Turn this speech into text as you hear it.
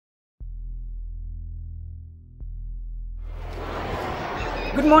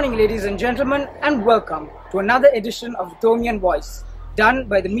Good morning, ladies and gentlemen, and welcome to another edition of the Thomian Voice, done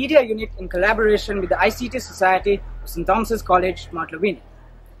by the media unit in collaboration with the ICT Society of St. Thomas's College, Mount Lavinia.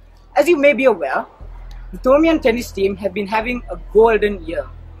 As you may be aware, the Thomian tennis team have been having a golden year.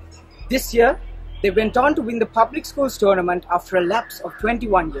 This year, they went on to win the public schools tournament after a lapse of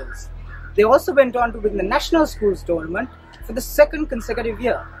 21 years. They also went on to win the national schools tournament for the second consecutive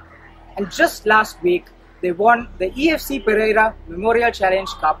year. And just last week, they won the EFC Pereira Memorial Challenge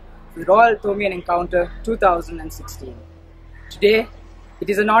Cup, the Royal Thomian Encounter 2016. Today, it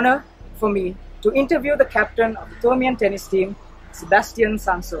is an honor for me to interview the captain of the Thomian tennis team, Sebastian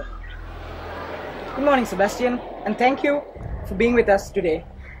Sansoni. Good morning, Sebastian, and thank you for being with us today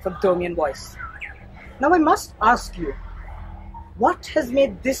for the Thomian Voice. Now I must ask you, what has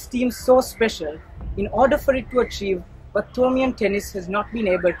made this team so special in order for it to achieve what Thomian tennis has not been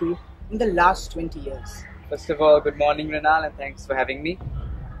able to in the last 20 years? First of all, good morning Renal, and thanks for having me.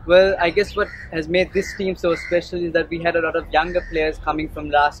 Well, I guess what has made this team so special is that we had a lot of younger players coming from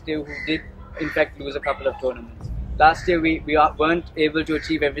last year who did in fact lose a couple of tournaments. Last year we weren't able to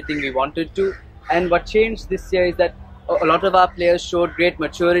achieve everything we wanted to, and what changed this year is that a lot of our players showed great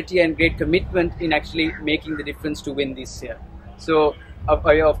maturity and great commitment in actually making the difference to win this year. So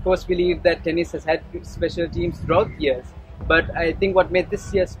I of course believe that tennis has had special teams throughout the years. But I think what made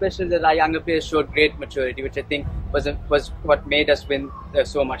this year special is that our younger players showed great maturity, which I think was what made us win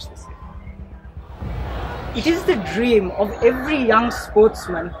so much this year. It is the dream of every young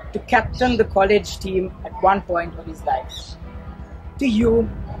sportsman to captain the college team at one point of his life. To you,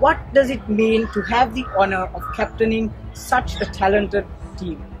 what does it mean to have the honor of captaining such a talented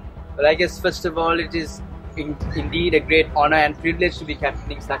team? Well, I guess first of all, it is indeed a great honor and privilege to be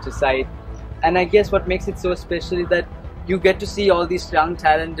captaining such a side. And I guess what makes it so special is that you get to see all these young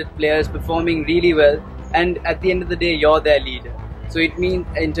talented players performing really well, and at the end of the day you're their leader. So it means,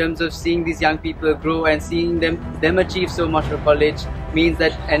 in terms of seeing these young people grow and seeing them achieve so much for college, means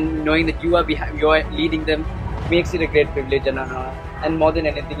that, and knowing that you are leading them, makes it a great privilege and honor. And more than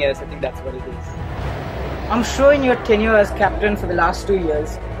anything else, I think that's what it is. I'm sure in your tenure as captain for the last 2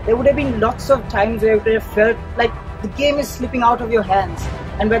 years, there would have been lots of times where you would have felt like the game is slipping out of your hands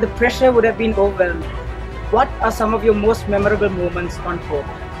and where the pressure would have been overwhelming. What are some of your most memorable moments on court?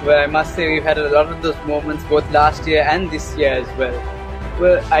 Well, I must say we've had a lot of those moments both last year and this year as well.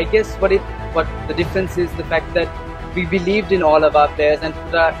 Well, I guess what the difference is the fact that we believed in all of our players and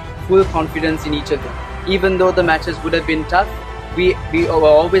put our full confidence in each of them. Even though the matches would have been tough, we were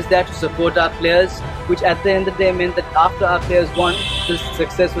always there to support our players, which at the end of the day meant that after our players won, the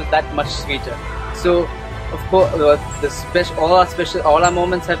success was that much sweeter. So, of course, all our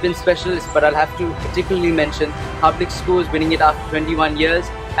moments have been special, but I'll have to particularly mention public schools winning it after 21 years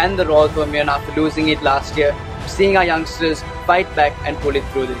and the Royal Thomian after losing it last year, seeing our youngsters fight back and pull it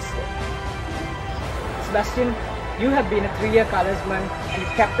through this year. Sebastian, you have been a 3-year colorsman and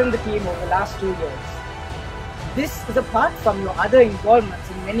captained the team over the last 2 years. This is apart from your other involvements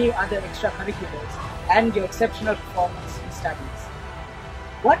in many other extracurriculars and your exceptional performance in studies.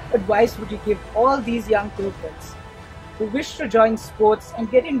 What advice would you give all these young pilgrims who wish to join sports and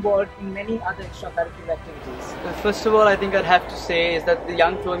get involved in many other extracurricular activities? First of all, I think I'd have to say is that the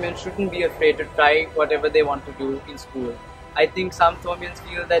young Thomians shouldn't be afraid to try whatever they want to do in school. I think some Thomians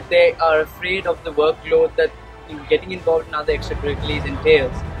feel that they are afraid of the workload that getting involved in other extracurriculars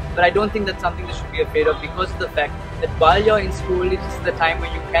entails. But I don't think that's something they should be afraid of, because of the fact that while you're in school, it is the time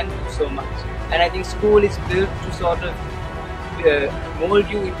where you can do so much. And I think school is built to sort of mold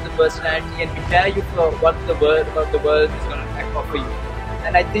you into the personality and prepare you for what the world is going to offer you.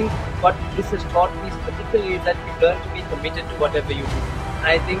 And I think what this has taught me particularly is that you learn to be committed to whatever you do. And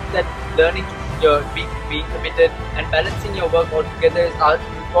I think that learning to be committed and balancing your work all together is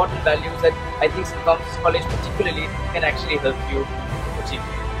important values that I think St. Thomas's College particularly can actually help you achieve.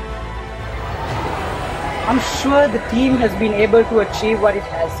 I'm sure the team has been able to achieve what it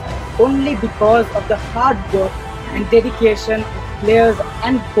has only because of the hard work and dedication of players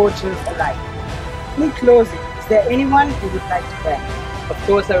and coaches alike. In closing, is there anyone you would like to thank? Of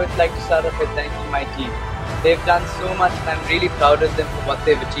course, I would like to start off with thanking my team. They've done so much and I'm really proud of them for what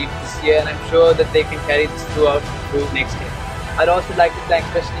they've achieved this year, and I'm sure that they can carry this through next year. I'd also like to thank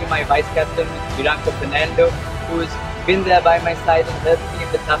especially my vice captain, Viranka Fernando, who's been there by my side and helped me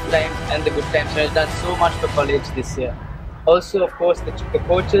in the tough times and the good times, and has done so much for college this year. Also, of course, the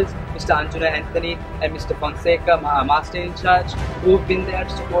coaches, Mr. Anjuna Anthony and Mr. Fonseca, Master in Charge, who've been there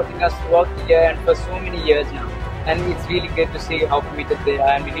supporting us throughout the year and for so many years now. And it's really great to see how committed they are,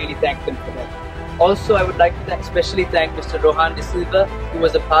 and we really thank them for that. Also, I would like to especially thank Mr. Rohan De Silva, who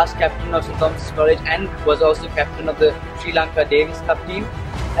was a past captain of St. Thomas's College and was also captain of the Sri Lanka Davis Cup team.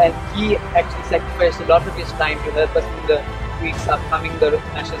 and he actually sacrificed a lot of his time to help us in the weeks upcoming the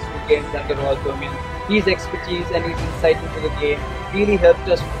National School Games and the Royal Tournament. His expertise and his insight into the game really helped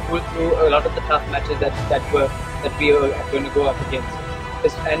us pull through a lot of the tough matches that we were going to go up against.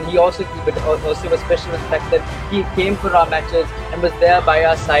 And he also was special in the fact that he came for our matches and was there by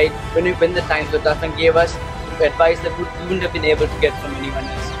our side when the times were tough and gave us advice that we wouldn't have been able to get from anyone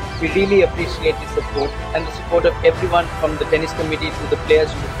else. We really appreciate his support and the support of everyone from the tennis committee to the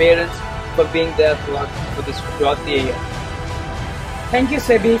players to the parents for being there throughout the year. Thank you,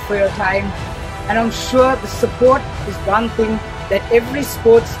 Sebi, for your time. And I'm sure the support is one thing that every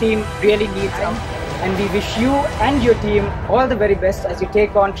sports team really needs. And we wish you and your team all the very best as you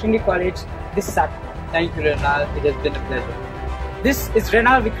take on Trinity College this Saturday. Thank you, Renal. It has been a pleasure. This is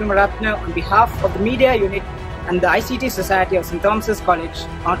Renal Vikramaratne on behalf of the Media Unit and the ICT Society of S.Thomas College,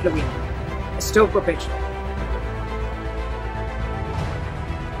 Mount Lavinia. Esto Perpetuo.